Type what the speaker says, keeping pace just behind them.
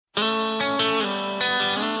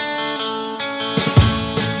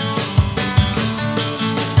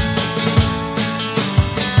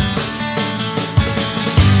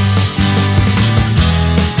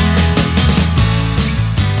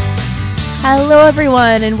Hello,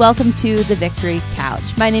 everyone, and welcome to the Victory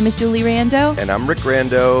Couch. My name is Julie Rando. And I'm Rick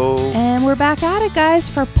Rando. And we're back at it, guys,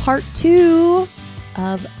 for part 2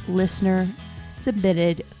 of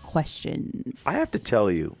listener-submitted questions. I have to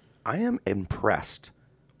tell you, I am impressed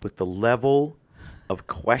with the level of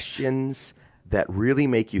questions that really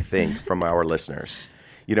make you think from our listeners.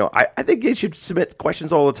 You know, I think they should submit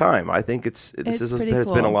questions all the time. I think this has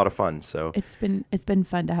been a lot of fun. So it's been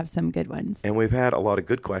fun to have some good ones. And we've had a lot of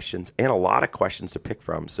good questions and a lot of questions to pick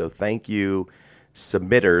from. So thank you,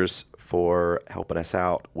 submitters, for helping us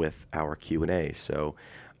out with our Q&A. So,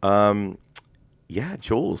 yeah,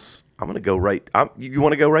 Jules, I'm going to go right. You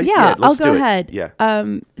want to go right? Yeah, let's I'll go do ahead. It.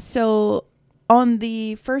 Yeah. So on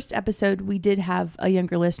the first episode, we did have a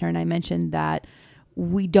younger listener, and I mentioned that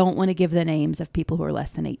we don't want to give the names of people who are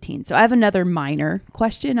less than 18. So I have another minor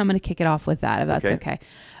question. I'm going to kick it off with that, if that's okay.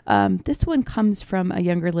 This one comes from a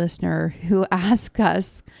younger listener who asked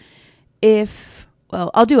us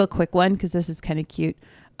I'll do a quick one because this is kind of cute.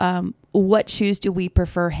 What shoes do we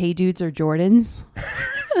prefer, Hey Dudes or Jordans?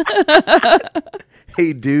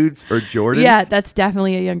 Hey Dudes or Jordans? Yeah, that's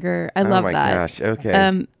definitely a younger. I love that. Oh my gosh,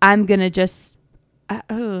 okay. I'm going to just,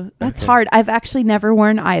 that's hard. I've actually never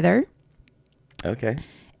worn either. Okay.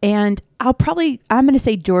 And I'm going to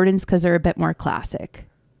say Jordans because they're a bit more classic.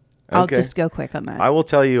 I'll just go quick on that. I will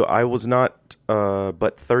tell you, I was not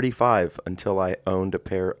but 35 until I owned a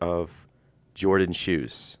pair of Jordan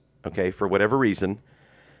shoes. Okay, for whatever reason,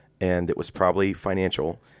 and it was probably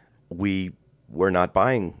financial. We were not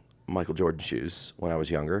buying Michael Jordan shoes when I was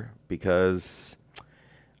younger because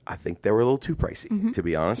I think they were a little too pricey, to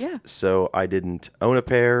be honest. Yeah. So I didn't own a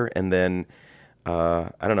pair, and then I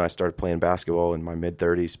don't know, I started playing basketball in my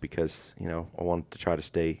mid-30s because, you know, I wanted to try to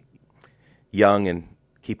stay young and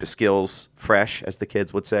keep the skills fresh, as the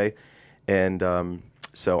kids would say. And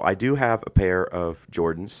so I do have a pair of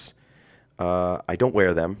Jordans. I don't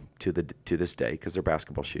wear them to this day because they're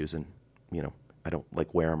basketball shoes, and, you know, I don't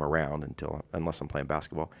like wear them around unless I'm playing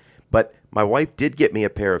basketball. But my wife did get me a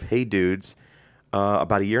pair of Hey Dudes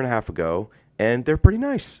about a year and a half ago, and they're pretty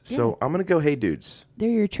nice. Yeah. So I'm going to go Hey Dudes. They're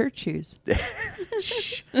your church shoes.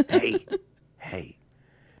 Shh. Hey.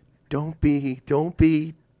 Don't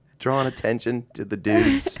be drawing attention to the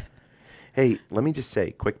dudes. Hey, let me just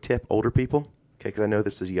say, quick tip, older people, okay, because I know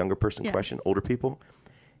this is a younger person question. Older people,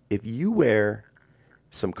 if you wear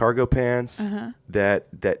some cargo pants that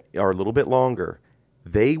are a little bit longer,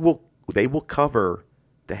 they will cover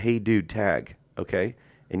the Hey Dude tag, okay?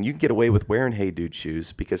 And you can get away with wearing Hey Dude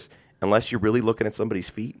shoes because unless you're really looking at somebody's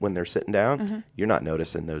feet when they're sitting down, you're not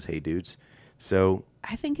noticing those Hey Dudes. So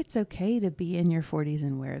I think it's okay to be in your 40s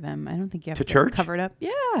and wear them. I don't think you have to church? Cover it up.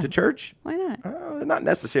 Yeah. To church? Why not? They're not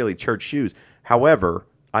necessarily church shoes. However,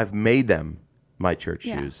 I've made them my church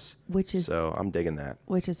shoes. So I'm digging that.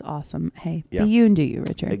 Which is awesome. Hey, be you and do you,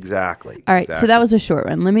 Richard. Exactly. All right. So that was a short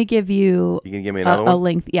one. Let me give you. You can give me another one? A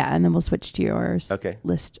length. Yeah. And then we'll switch to yours. Okay.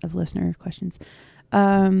 List of listener questions.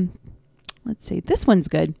 Let's see. This one's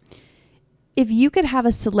good. If you could have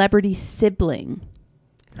a celebrity sibling,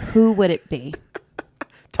 who would it be?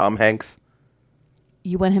 Tom Hanks.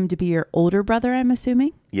 You want him to be your older brother, I'm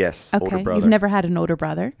assuming? Yes, okay. Older brother. You've never had an older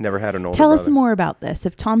brother? Never had an older brother. Tell us more about this.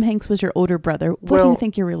 If Tom Hanks was your older brother, what do you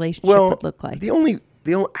think your relationship would look like? I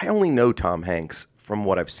only know Tom Hanks from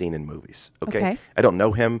what I've seen in movies, okay? I don't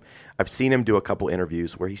know him. I've seen him do a couple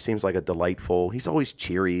interviews where he seems like he's always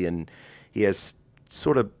cheery, and he has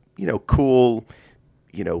sort of, you know, cool,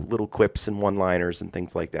 you know, little quips and one-liners and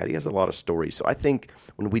things like that. He has a lot of stories. So I think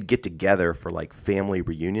when we'd get together for like family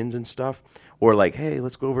reunions and stuff, or like, hey,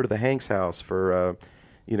 let's go over to the Hanks house for,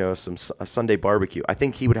 you know, a Sunday barbecue, I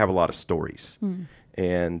think he would have a lot of stories.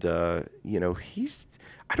 And, you know,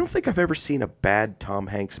 I don't think I've ever seen a bad Tom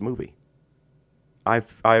Hanks movie. I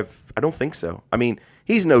don't think so. I mean,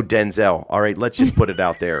 he's no Denzel. All right, let's just put it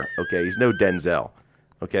out there. Okay, he's no Denzel.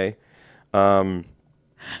 Okay.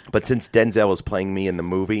 But since Denzel is playing me in the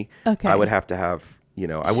movie, I would have to have, you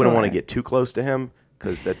know, I wouldn't want to get too close to him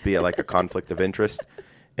because that'd be like a conflict of interest.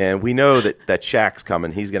 And we know that Shaq's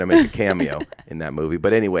coming. He's going to make a cameo in that movie.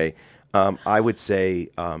 But anyway, I would say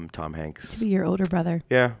Tom Hanks. To be your older brother.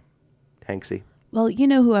 Yeah, Hanksy. Well, you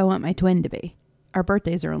know who I want my twin to be. Our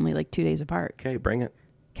birthdays are only like 2 days apart. Okay, bring it.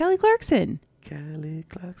 Kelly Clarkson.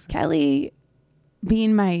 Kelly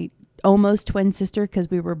being my almost twin sister because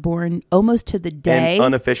we were born almost to the day. And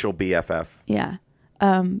unofficial BFF. Yeah.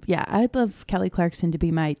 I'd love Kelly Clarkson to be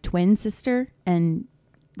my twin sister, and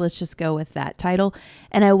let's just go with that title.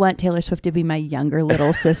 And I want Taylor Swift to be my younger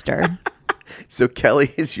little sister. So Kelly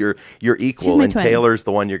is your equal, and twin. Taylor's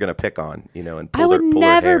the one you're going to pick on, you know, and pull I would pull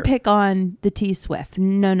never her hair. pick on the T Swift.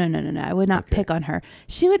 No. I would not pick on her.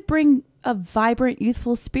 She would bring a vibrant,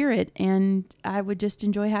 youthful spirit, and I would just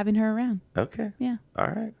enjoy having her around. Okay. Yeah. All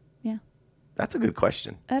right. Yeah. That's a good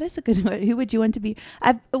question. That is a good one. Who would you want to be?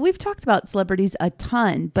 We've talked about celebrities a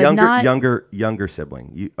ton, but not younger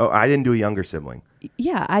sibling. I didn't do a younger sibling.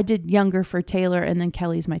 Yeah, I did younger for Taylor, and then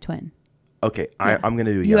Kelly's my twin. Okay, yeah. I'm going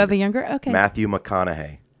to do younger. You have a younger? Okay. Matthew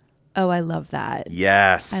McConaughey. Oh, I love that.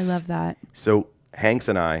 Yes. I love that. So Hanks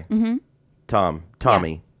and I,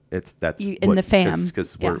 Tommy, that's in the fam.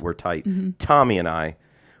 Because we're tight. Mm-hmm. Tommy and I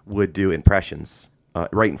would do impressions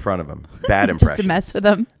right in front of him. Bad impressions. Just to mess with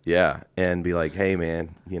him. Yeah, and be like, hey,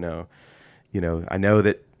 man, I know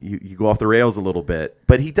that you go off the rails a little bit,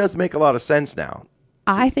 but he does make a lot of sense now.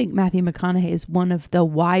 I think Matthew McConaughey is one of the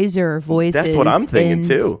wiser voices. That's what I'm thinking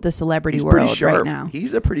too. The celebrity He's world pretty sharp right now.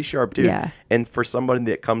 He's a pretty sharp dude. Yeah. And for somebody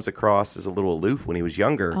that comes across as a little aloof when he was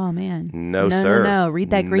younger, oh man, no sir, no. Read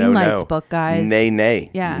that Green Lights book, guys. Nay.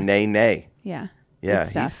 Yeah. Nay. Yeah.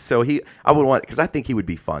 Yeah. I would want because I think he would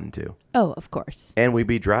be fun too. Oh, of course. And we'd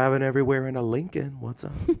be driving everywhere in a Lincoln. What's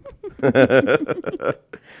up? It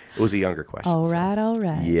was a younger question. All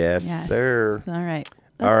right. Yes, sir. All right.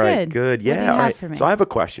 All right, good. Yeah, all right. So I have a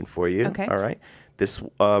question for you. Okay. All right. This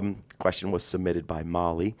question was submitted by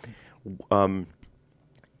Molly.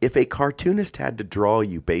 If a cartoonist had to draw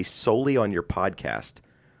you based solely on your podcast,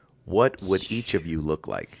 what would each of you look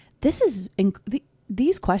like?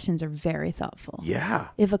 These questions are very thoughtful. Yeah.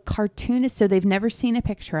 If a cartoonist, so they've never seen a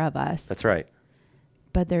picture of us. That's right.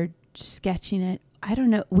 But they're sketching it. I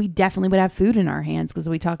don't know. We definitely would have food in our hands because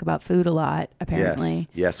we talk about food a lot, apparently.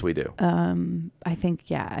 Yes, we do. I think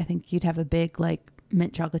you'd have a big, like,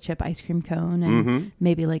 mint chocolate chip ice cream cone and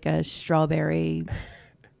maybe like a strawberry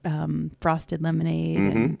frosted lemonade.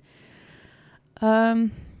 Mm-hmm.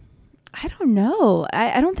 And, I don't know.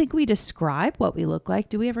 I don't think we describe what we look like.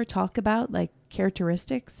 Do we ever talk about, like,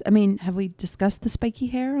 characteristics? I mean, have we discussed the spiky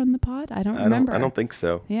hair on the pod? I don't remember. I don't think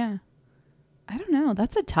so. Yeah. I don't know.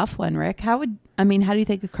 That's a tough one, Rick. How do you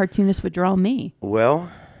think a cartoonist would draw me? Well,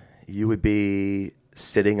 you would be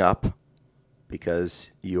sitting up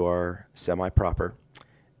because you are semi-proper,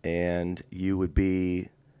 and you would be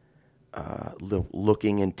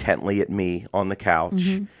looking intently at me on the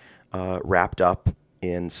couch, wrapped up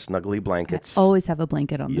in snuggly blankets. I always have a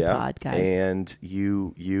blanket on the pod, guys. And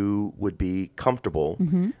you would be comfortable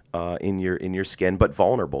in your skin, but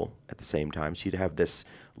vulnerable at the same time. So you'd have this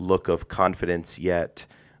look of confidence yet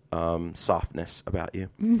softness about you.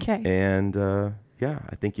 Okay. And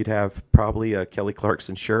I think you'd have probably a Kelly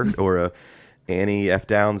Clarkson shirt or a Annie F.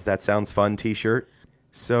 Downs That Sounds Fun t-shirt.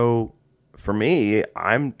 So for me,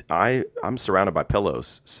 I'm surrounded by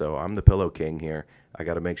pillows, so I'm the pillow king here. I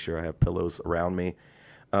got to make sure I have pillows around me.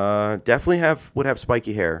 Definitely would have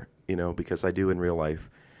spiky hair, because I do in real life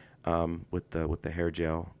with the hair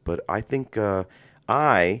gel. But I think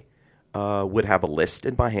I would have a list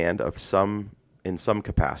in my hand of in some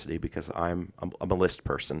capacity because I'm a list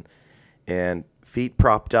person, and feet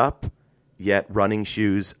propped up, yet running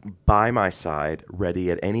shoes by my side, ready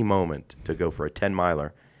at any moment to go for a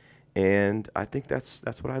 10-miler. And I think that's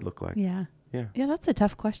what I look like. Yeah. That's a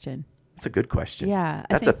tough question. It's a good question. Yeah.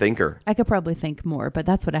 That's a thinker. I could probably think more, but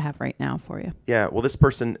that's what I have right now for you. Yeah. Well, this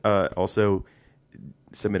person also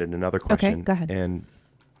submitted another question. Okay, go ahead. And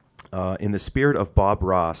in the spirit of Bob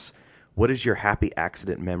Ross, what is your happy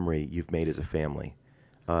accident memory you've made as a family?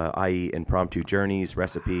 I.e. impromptu journeys,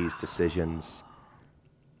 recipes, decisions.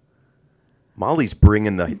 Molly's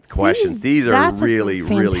bringing the questions. These are really,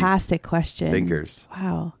 really fantastic question. Thinkers.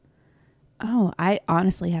 Wow. Oh, I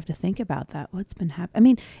honestly have to think about that. What's been happening? I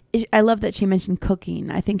mean, I love that she mentioned cooking.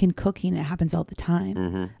 I think in cooking, it happens all the time.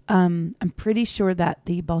 Mm-hmm. I'm pretty sure that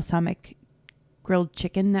the balsamic grilled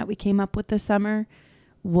chicken that we came up with this summer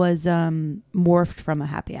was morphed from a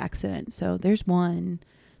happy accident. So there's one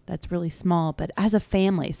that's really small, but as a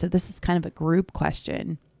family, so this is kind of a group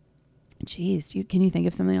question. Jeez, can you think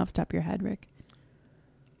of something off the top of your head, Rick?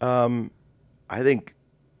 I think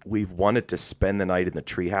we've wanted to spend the night in the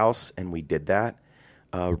treehouse, and we did that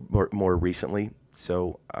more recently.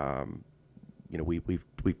 So, we've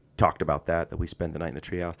talked about that we spend the night in the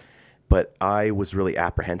treehouse. But I was really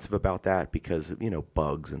apprehensive about that because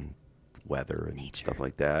bugs and weather and stuff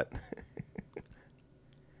like that.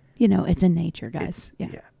 It's in nature, guys.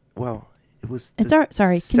 Yeah. Well, it was.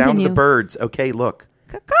 Sorry. Sound continue. of the birds. Okay, look.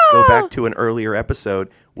 Let's go back to an earlier episode.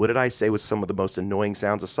 What did I say was some of the most annoying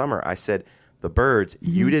sounds of summer? I said the birds.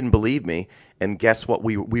 Mm-hmm. You didn't believe me, and guess what?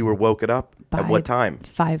 We were woken up at what time?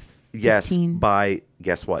 5:15. Yes, by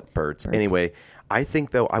guess what? Birds. Anyway, I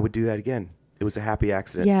think though I would do that again. It was a happy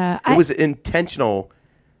accident. Yeah, it was an intentional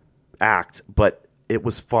act, but it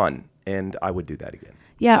was fun, and I would do that again.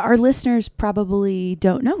 Yeah, our listeners probably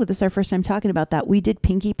don't know. This is our first time talking about that. We did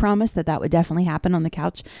pinky promise that would definitely happen on the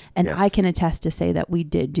couch. And I can attest to say that we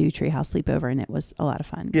did do Treehouse Sleepover, and it was a lot of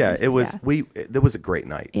fun. Yeah, it was. Yeah. It was a great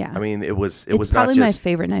night. Yeah. I mean, it was probably not just my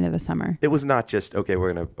favorite night of the summer. It was not just, okay,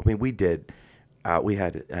 we did, we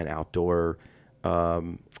had an outdoor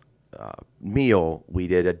meal. We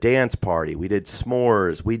did a dance party. We did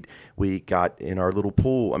s'mores. We got in our little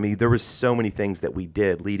pool. I mean, there was so many things that we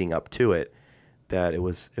did leading up to it that it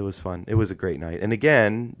was fun. It was a great night. And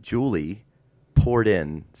again, Julie poured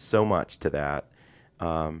in so much to that,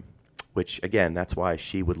 which again, that's why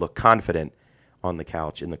she would look confident on the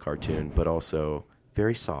couch in the cartoon, but also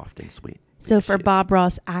very soft and sweet. So for Bob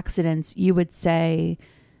Ross accidents, you would say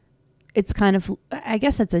it's kind of, I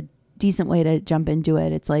guess that's a decent way to jump into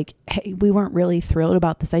it. It's like, hey, we weren't really thrilled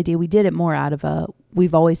about this idea. We did it more out of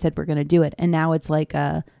we've always said we're going to do it. And now it's like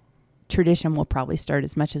a tradition. We'll probably start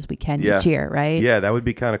as much as we can each year, right? Yeah, that would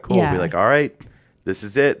be kind of cool. Be like, all right, this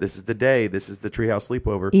is it. This is the day. This is the Treehouse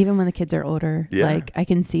Sleepover. Even when the kids are older, like I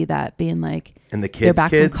can see that being like, and the kids, they're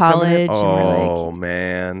back from college. Oh and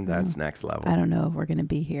man, that's next level. I don't know if we're going to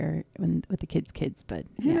be here with the kids, but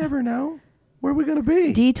you never know. Where are we going to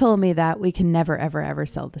be? Dee told me that we can never, ever, ever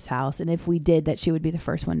sell this house. And if we did, that she would be the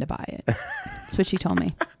first one to buy it. That's what she told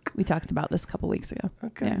me. We talked about this a couple weeks ago.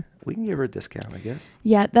 Okay. Yeah. We can give her a discount, I guess.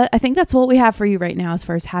 Yeah. I think that's what we have for you right now as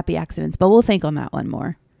far as happy accidents. But we'll think on that one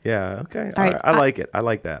more. Yeah. Okay. All right. I like it. I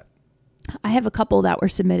like that. I have a couple that were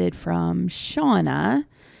submitted from Shauna.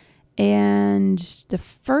 And the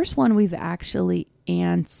first one we've actually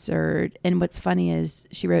answered. And what's funny is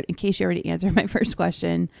she wrote, in case you already answered my first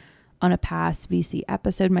question on a past VC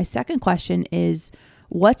episode, my second question is,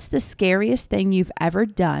 what's the scariest thing you've ever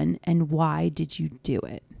done and why did you do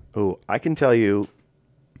it? Oh, I can tell you,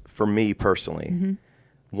 for me personally,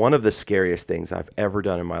 one of the scariest things I've ever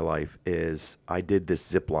done in my life is I did this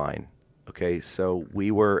zip line. Okay, so we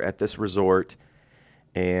were at this resort,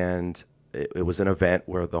 and it was an event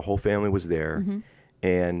where the whole family was there,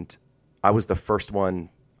 and I was the first one.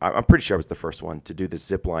 I'm pretty sure I was the first one to do this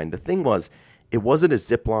zip line. The thing was, it wasn't a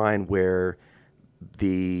zip line where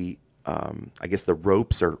the, I guess the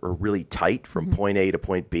ropes are really tight from point A to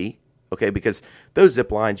point B. Okay, because those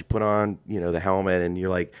zip lines, you put on, the helmet and you're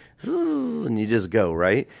like, and you just go,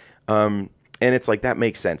 right? And it's like, that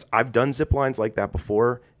makes sense. I've done zip lines like that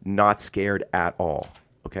before, not scared at all.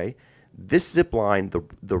 Okay, this zip line,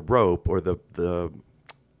 the rope or the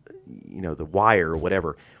wire or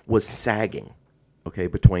whatever was sagging. Okay,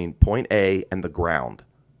 between point A and the ground.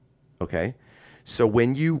 Okay. So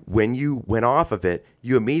when you went off of it,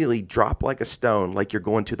 you immediately drop like a stone, like you're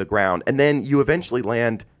going to the ground. And then you eventually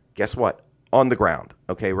land, guess what? On the ground.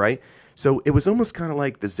 Okay, right? So it was almost kind of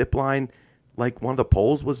like the zip line, like one of the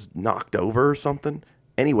poles was knocked over or something.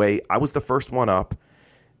 Anyway, I was the first one up.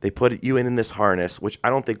 They put you in this harness, which I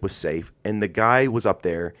don't think was safe. And the guy was up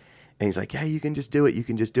there, and he's like, yeah, you can just do it. You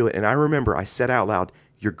can just do it. And I remember I said out loud,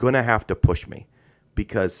 you're going to have to push me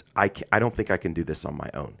because I don't think I can do this on my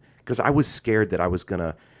own. Because I was scared that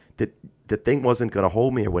that the thing wasn't going to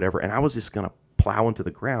hold me or whatever, and I was just going to plow into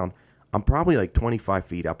the ground. I'm probably like 25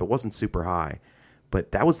 feet up. It wasn't super high,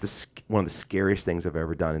 but that was one of the scariest things I've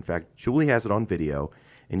ever done. In fact, Julie has it on video,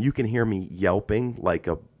 and you can hear me yelping like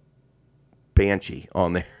a banshee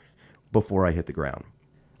on there before I hit the ground.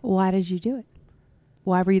 Why did you do it?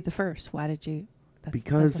 Why were you the first? Why did you?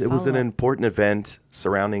 Because it was an important event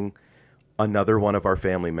surrounding another one of our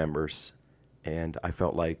family members. And I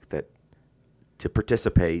felt like that to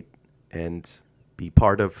participate and be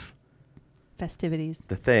part of festivities,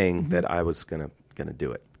 the thing that I was gonna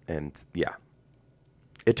do it. And yeah,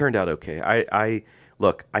 it turned out okay. I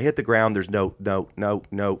look, I hit the ground. There's no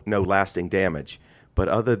lasting damage. But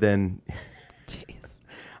other than, jeez,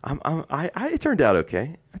 it turned out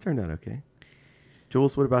okay.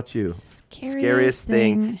 Jules, what about you? Scariest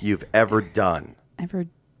thing you've ever done?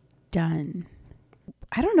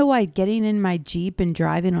 I don't know why getting in my Jeep and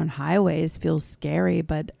driving on highways feels scary,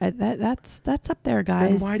 but that's up there, guys.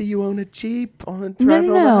 Then why do you own a Jeep driving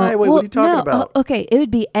on the highway? What are you talking about? Okay, it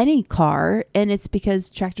would be any car, and it's because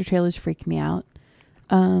tractor trailers freak me out.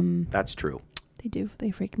 That's true. They do.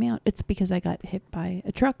 They freak me out. It's because I got hit by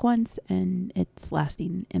a truck once, and it's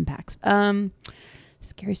lasting impacts.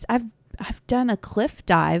 Scariest. I've done a cliff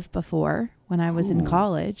dive before when I was in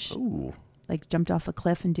college. Ooh. Like jumped off a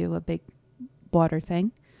cliff and do a big water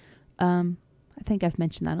thing. I think I've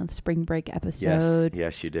mentioned that on the spring break episode.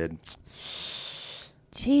 Yes, you did.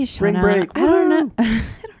 Geez, spring Shauna, break. I don't know. I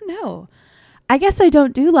don't know. I guess I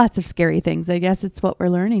don't do lots of scary things. I guess it's what we're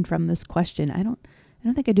learning from this question. I don't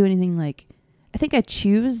think I do anything like. I think I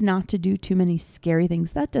choose not to do too many scary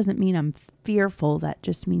things. That doesn't mean I'm fearful. That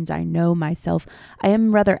just means I know myself. I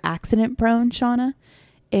am rather accident prone, Shauna.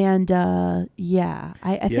 And I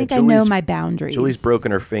think I know my boundaries. Julie's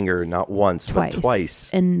broken her finger not once, but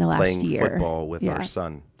twice in the last playing year. Football with our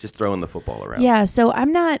son, just throwing the football around. Yeah, so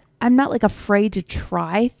I'm not like afraid to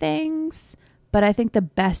try things, but I think the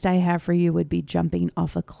best I have for you would be jumping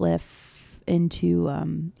off a cliff into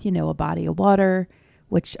a body of water,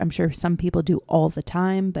 which I'm sure some people do all the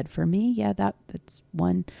time, but for me, that's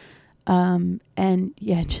one.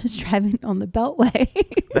 Just driving on the Beltway.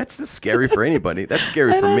 That's scary for anybody. That's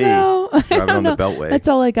scary for me. Driving on the Beltway. That's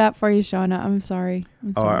all I got for you, Shauna. I'm sorry.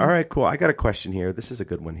 All right, cool. I got a question here. This is a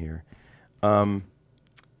good one here.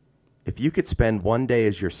 If you could spend one day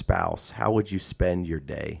as your spouse, how would you spend your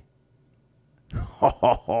day?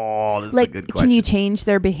 Oh, this is a good question. Can you change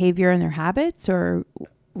their behavior and their habits, or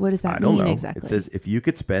what does that mean exactly? It says if you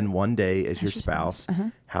could spend one day as your spouse,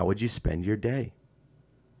 how would you spend your day?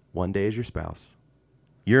 One day as your spouse.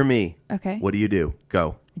 You're me. Okay. What do you do?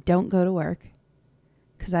 Go. Don't go to work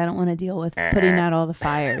because I don't want to deal with putting out all the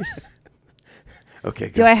fires. Okay.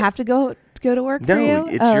 Do I have to go to work for you? No,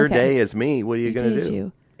 it's your day as me. What are you going to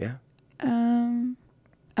do? Yeah.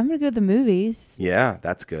 I'm going to go to the movies. Yeah,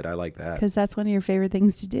 that's good. I like that. Because that's one of your favorite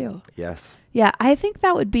things to do. Yes. Yeah, I think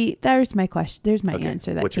that would be, there's my question. There's my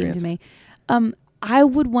answer that came to me. I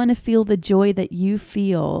would want to feel the joy that you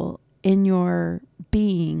feel in your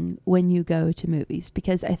being when you go to movies,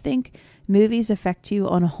 because I think movies affect you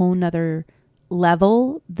on a whole nother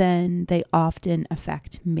level than they often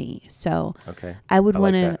affect me. So I would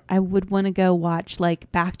want to go watch like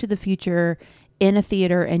Back to the Future in a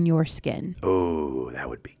theater in your skin. Oh, that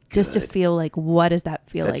would be good. Just to feel like, what does that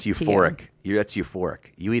feel like? That's euphoric. That's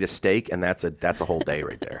euphoric. You eat a steak and that's a whole day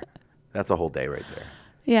right there. That's a whole day right there.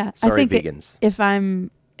 Yeah. Sorry, I think vegans. If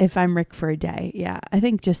I'm Rick for a day, I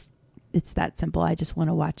think just it's that simple. I just want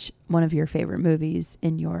to watch one of your favorite movies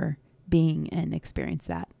in your being and experience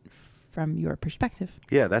that from your perspective.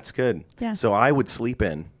 Yeah, that's good. Yeah. So I would sleep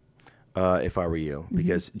in if I were you,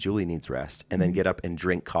 because Julie needs rest, and then get up and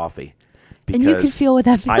drink coffee. And you can feel what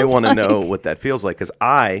that feels like. I want to know what that feels like, because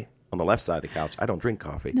I, on the left side of the couch, I don't drink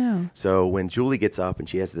coffee. No. So when Julie gets up and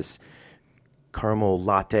she has this caramel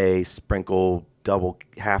latte, sprinkle, double,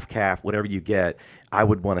 half calf, whatever you get, I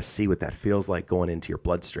would want to see what that feels like going into your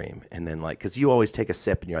bloodstream. And then because you always take a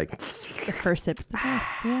sip and you're like, the first sip's the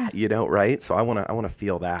best, yeah. Right? So I want to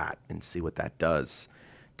feel that and see what that does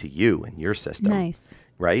to you and your system. Nice.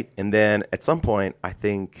 Right? And then at some point, I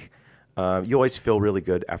think you always feel really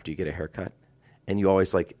good after you get a haircut. And you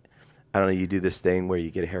always you do this thing where you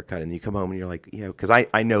get a haircut and you come home and you're like, because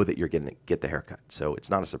I know that you're going to get the haircut. So it's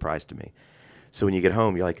not a surprise to me. So when you get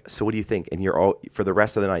home, you're like, so what do you think? And for the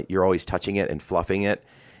rest of the night, you're always touching it and fluffing it.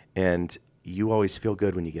 And you always feel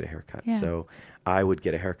good when you get a haircut. Yeah. So I would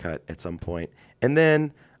get a haircut at some point. And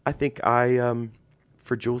then I think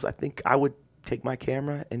for Jules, I think I would take my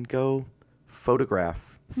camera and go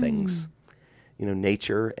photograph things,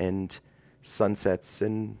 nature and sunsets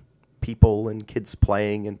and people and kids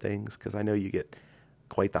playing and things. Because I know you get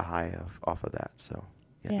quite the high off of that. So.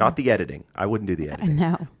 Yeah. Not the editing. I wouldn't do the editing.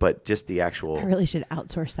 No. But just the actual. I really should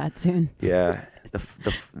outsource that soon. Yeah.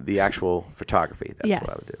 The actual photography. That's what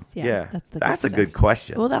I would do. Yeah. That's a good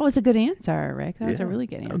question. Well, that was a good answer, Rick. That was a really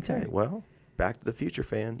good answer. Okay. Well, Back to the Future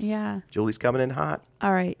fans. Yeah. Julie's coming in hot.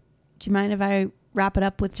 All right. Do you mind if I wrap it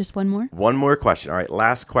up with just one more? One more question. All right.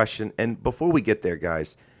 Last question. And before we get there,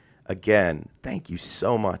 guys, again, thank you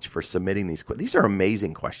so much for submitting these. These are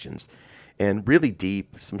amazing questions. And really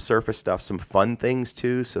deep, some surface stuff, some fun things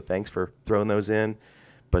too. So thanks for throwing those in.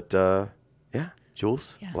 But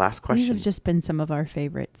Jules, last question. These have just been some of our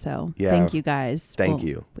favorites. So thank you guys. Thank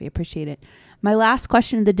you. We appreciate it. My last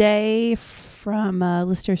question of the day from a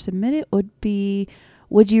listener submitted would be,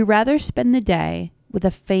 would you rather spend the day with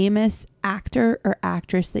a famous actor or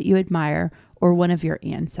actress that you admire or one of your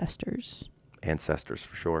ancestors? Ancestors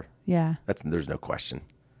for sure. Yeah. There's no question.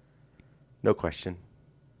 No question.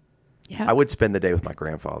 Yeah. I would spend the day with my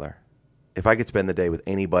grandfather. If I could spend the day with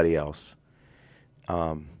anybody else.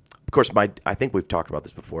 Of course, I think we've talked about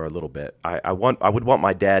this before a little bit. I would want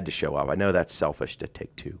my dad to show up. I know that's selfish to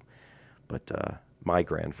take two. But my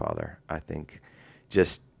grandfather, I think,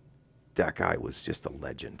 that guy was just a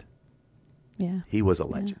legend. Yeah. He was a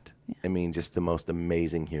legend. Yeah. I mean, just the most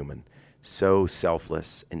amazing human. So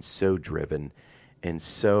selfless and so driven and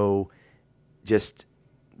so just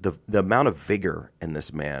the amount of vigor in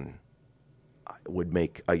this man would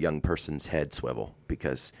make a young person's head swivel,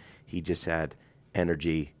 because he just had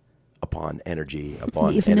energy upon energy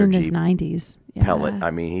upon even energy. In his 90s. Pellet. I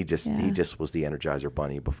mean, he just was the Energizer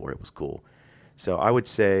Bunny before it was cool. So I would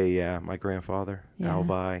say, my grandfather,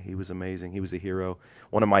 Alvi, he was amazing. He was a hero.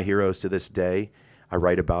 One of my heroes to this day. I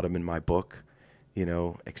write about him in my book,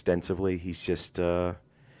 extensively. He's just a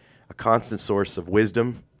constant source of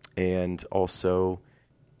wisdom and also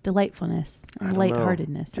delightfulness and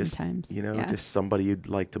lightheartedness sometimes. Just somebody you'd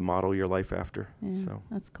like to model your life after. Yeah, so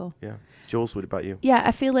that's cool. Yeah. Jules, what about you? Yeah,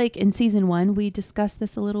 I feel like in season 1, we discussed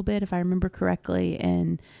this a little bit, if I remember correctly.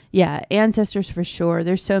 And yeah, ancestors for sure.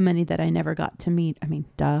 There's so many that I never got to meet. I mean,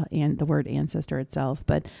 and the word ancestor itself,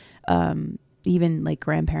 but even like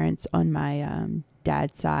grandparents on my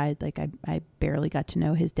dad's side, like I barely got to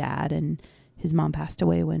know his dad, and his mom passed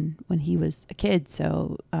away when he was a kid.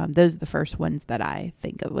 So those are the first ones that I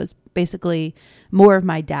think of, was basically more of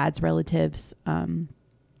my dad's relatives.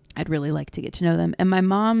 I'd really like to get to know them. And my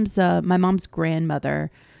mom's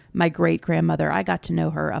grandmother, my great grandmother, I got to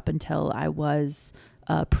know her up until I was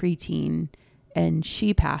a preteen, and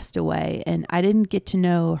she passed away, and I didn't get to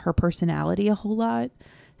know her personality a whole lot.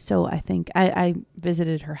 So I think I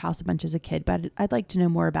visited her house a bunch as a kid, but I'd like to know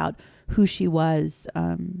more about who she was.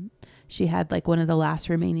 She had like one of the last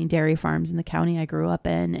remaining dairy farms in the county I grew up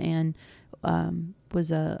in, and was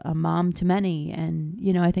a mom to many. And,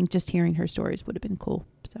 I think just hearing her stories would have been cool.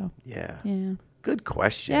 So, yeah. Good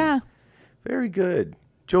question. Yeah. Very good.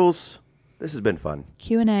 Jules, this has been fun.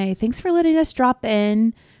 Q&A. Thanks for letting us drop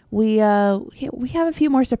in. We have a few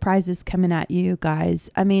more surprises coming at you guys.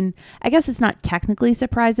 I mean, I guess it's not technically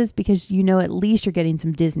surprises because at least you're getting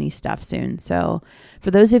some Disney stuff soon. So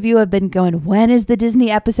for those of you who have been going, when is the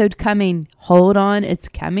Disney episode coming? Hold on, it's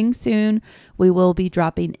coming soon. We will be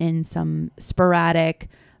dropping in some sporadic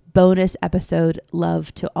bonus episode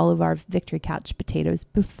love to all of our Victory Couch potatoes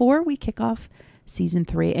before we kick off season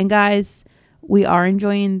 3. And guys, we are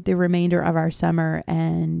enjoying the remainder of our summer.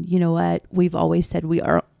 And you know what? We've always said we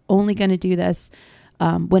are only going to do this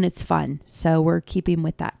when it's fun. So we're keeping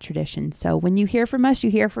with that tradition. So when you hear from us,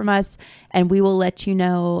 you hear from us, and we will let you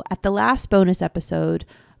know at the last bonus episode,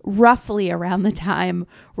 roughly around the time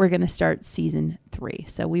we're going to start season 3.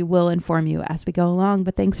 So we will inform you as we go along.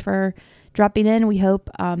 But thanks for dropping in. We hope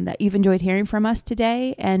that you've enjoyed hearing from us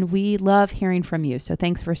today, and we love hearing from you. So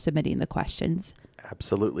thanks for submitting the questions.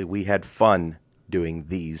 Absolutely. We had fun doing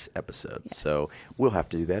these episodes. Yes. So we'll have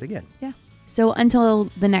to do that again. Yeah. So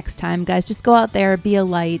until the next time, guys, just go out there, be a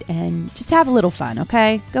light, and just have a little fun,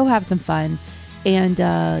 okay? Go have some fun. And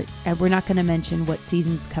we're not going to mention what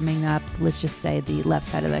season's coming up. Let's just say the left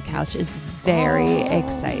side of the couch is very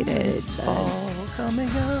excited. It's fall coming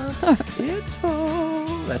up. It's fall.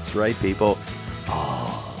 That's right, people.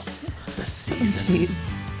 Fall. The season.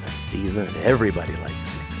 The season that everybody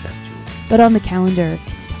likes except you. But on the calendar,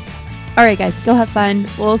 it's still summer. All right, guys, go have fun.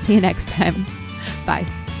 We'll see you next time. Bye.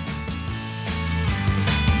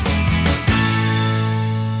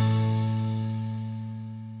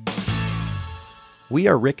 We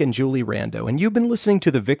are Rick and Julie Rando, and you've been listening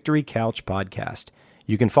to the Victory Couch podcast.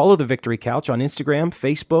 You can follow the Victory Couch on Instagram,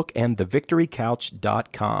 Facebook, and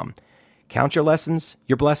thevictorycouch.com. Count your lessons,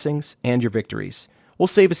 your blessings, and your victories. We'll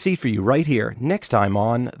save a seat for you right here next time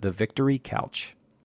on the Victory Couch.